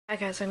Hi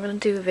guys, I'm going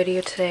to do a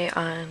video today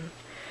on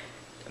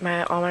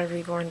all my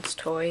Reborns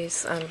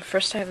toys.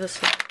 First I have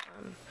this little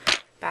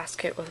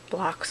basket with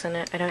blocks in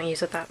it. I don't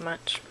use it that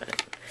much,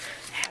 but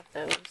I have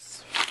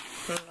those.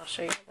 And I'll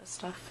show you all this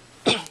stuff.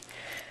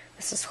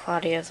 This is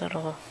Claudia's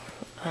little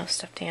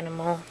stuffed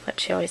animal that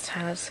she always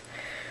has.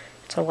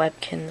 It's a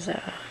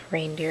Webkinz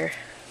reindeer.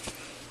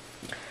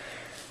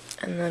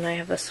 And then I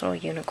have this little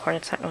unicorn.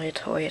 It's not really a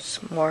toy,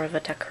 it's more of a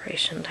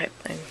decoration type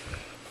thing.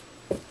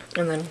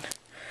 And then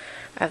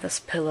I have this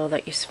pillow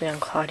that used to be on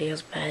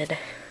Claudia's bed.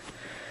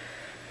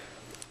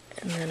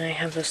 And then I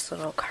have this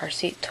little car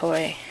seat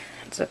toy.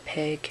 It's a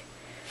pig.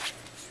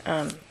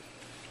 Other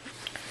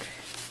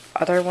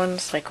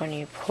ones, like when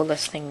you pull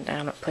this thing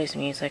down, it plays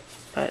music,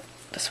 but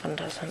this one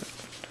doesn't.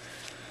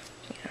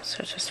 Yeah, so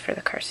it's just for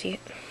the car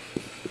seat.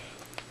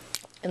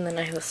 And then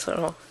I have this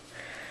little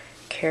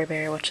Care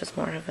Bear, which is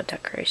more of a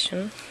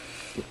decoration.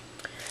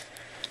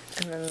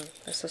 And then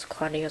this is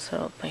Claudia's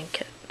little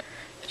blanket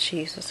that she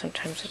uses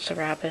sometimes. It's a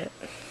rabbit.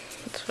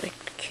 It's really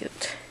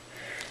cute.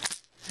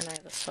 And I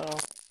have this little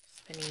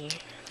spinny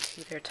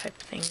teeter type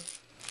thing.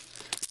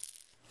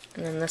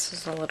 And then this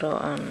is a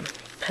little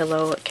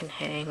pillow. It can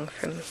hang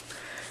from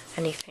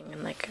anything.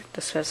 And like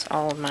this was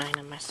all of mine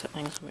and my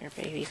siblings when we were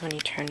babies. When you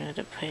turn it,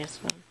 it plays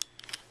them.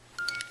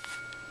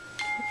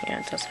 Yeah,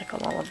 it does like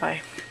a lullaby.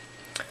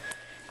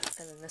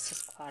 And then this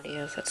is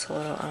Claudia's. It's a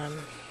little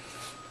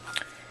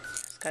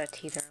it's got a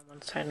teeter on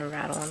one side and a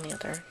rattle on the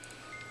other.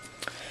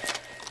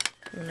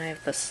 And then I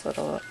have this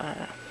little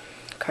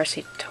car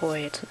seat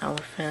toy. It's an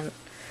elephant,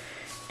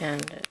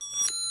 and it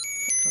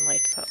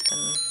lights up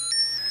and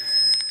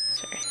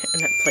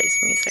it plays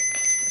music.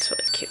 It's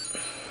really cute.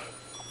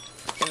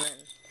 And then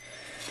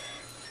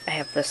I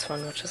have this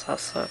one, which is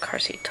also a car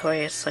seat toy.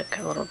 It's like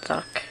a little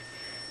duck,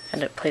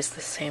 and it plays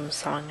the same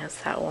song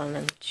as that one,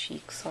 and the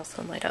cheeks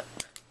also light up.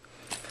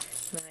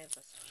 And then I have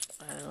this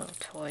little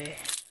toy,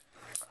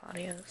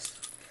 Claudia's.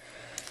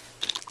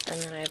 And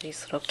then I have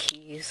these little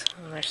keys,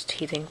 and there's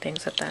teething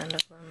things at the end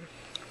of them.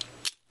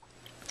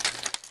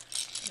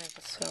 I have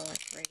this little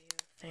like radio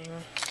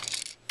thing.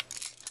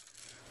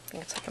 I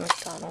think it's like a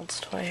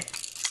McDonald's toy.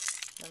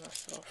 And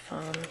this little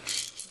phone.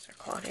 These are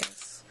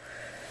Claudia's.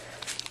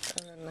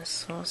 And then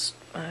this little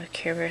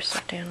Care Bear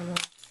stuffed animal.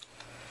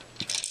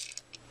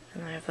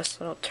 And I have this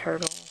little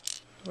turtle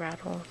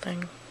rattle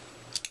thing.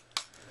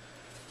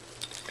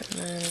 And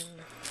then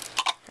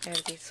I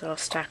have these little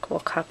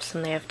stackable cups,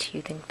 and they have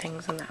teething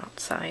things on the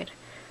outside.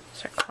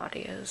 These are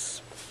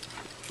Claudia's.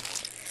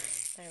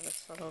 I have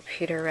this little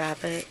Peter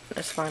Rabbit.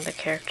 It's one of the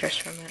characters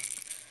from it.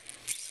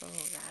 This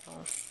little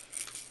rattle.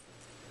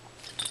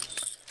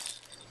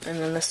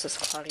 And then this is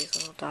Claudia's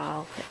little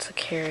doll. It's a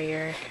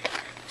carrier.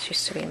 This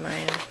used to be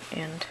mine,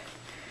 and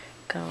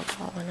got a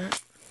doll in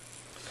it.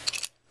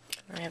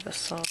 And I have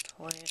this little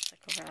toy. It's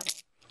like a rattle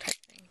type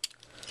thing.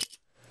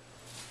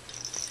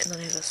 And then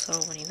I have this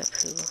little Winnie the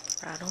Pooh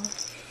rattle.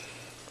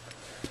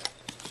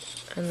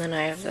 And then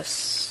I have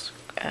this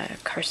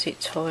car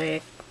seat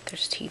toy.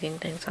 There's teething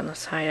things on the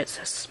side. It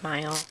says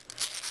Smile.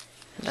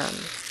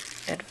 And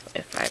it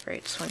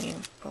vibrates when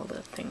you pull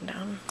the thing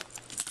down.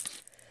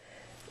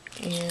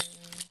 And I have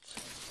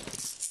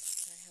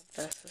this.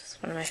 This is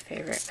one of my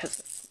favorite because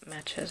it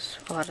matches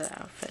a lot of the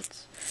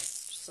outfits.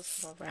 Just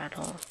this little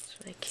rattle. It's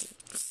really cute.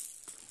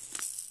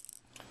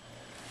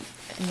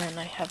 And then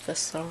I have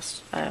this little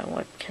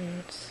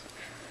Webkinz.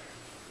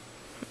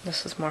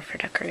 This is more for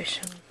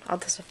decoration. All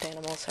the stuffed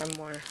animals are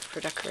more for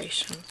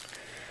decoration.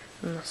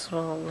 And this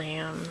little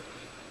lamb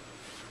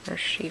or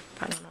sheep,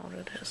 I don't know what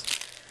it is.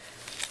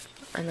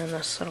 And then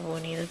this little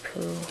Winnie the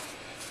Pooh.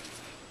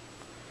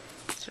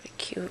 It's really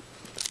cute.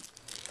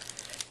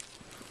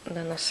 And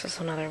then this is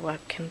another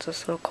Webkinz,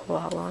 this little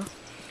koala.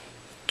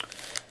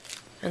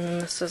 And then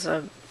this is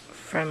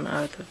from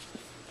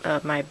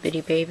my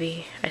Bitty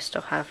Baby. I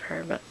still have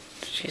her, but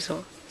she's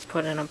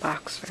put in a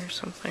box or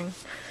something.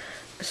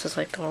 This is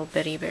like the little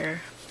Bitty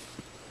Bear.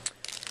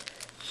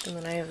 And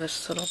then I have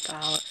this little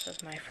doll. It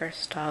says My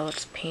First Doll.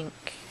 It's pink,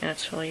 and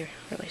it's really,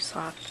 really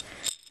soft.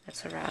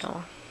 It's a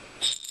rattle.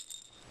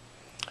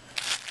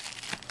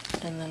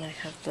 And then I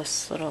have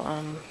this little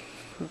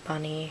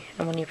bunny,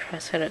 and when you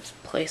press it, it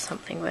plays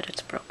something, but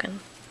it's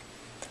broken.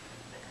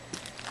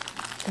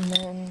 And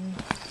then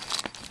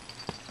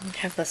I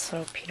have this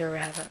little Peter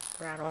Rabbit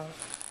rattle.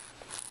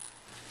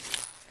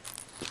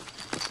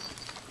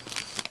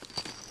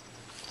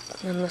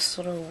 And then this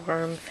little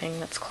worm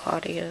thing that's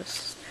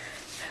Claudia's.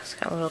 It's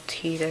got little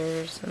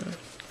teethers, and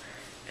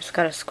it's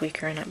got a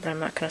squeaker in it, but I'm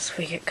not going to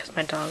squeak it because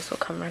my dogs will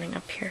come running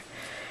up here.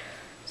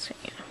 So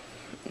yeah,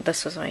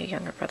 this is my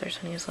younger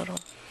brother's when he's little.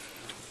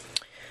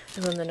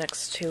 And then the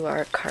next two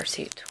are car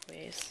seat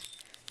toys.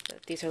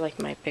 But these are like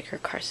my bigger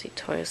car seat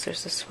toys.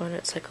 There's this one,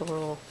 it's like a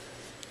little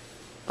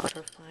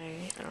butterfly.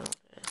 I don't know what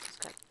it is. It's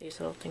got these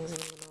little things in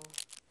the middle.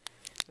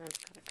 And then it's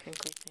got a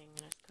crinkly thing,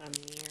 and it's got a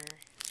mirror.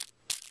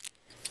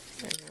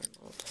 And then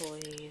little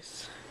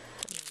toys.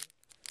 And then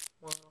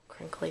more little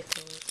crinkly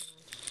things. And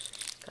then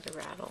it's got a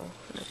rattle.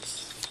 And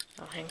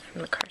I'll hang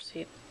from the car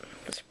seat.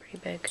 It's pretty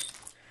big.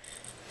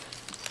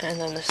 And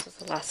then this is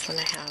the last one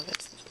I have.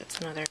 It's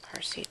another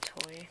car seat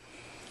toy.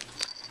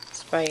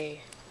 It's by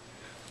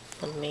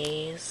The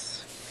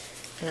Maze.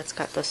 And it's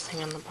got this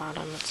thing on the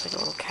bottom. It's like a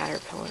little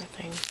caterpillar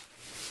thing.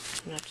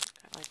 And it's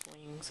got like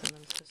wings, and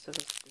then this is a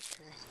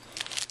speaker.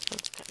 And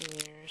it's got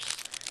mirrors.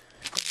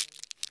 And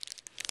then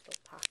this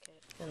little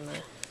pocket.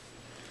 And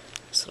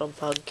this little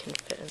bug can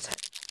fit inside.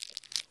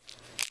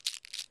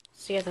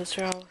 So yeah, those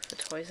are all the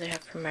toys I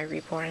have from my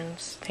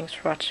Reborns. Thanks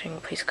for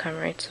watching. Please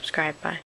comment, rate, subscribe. Bye.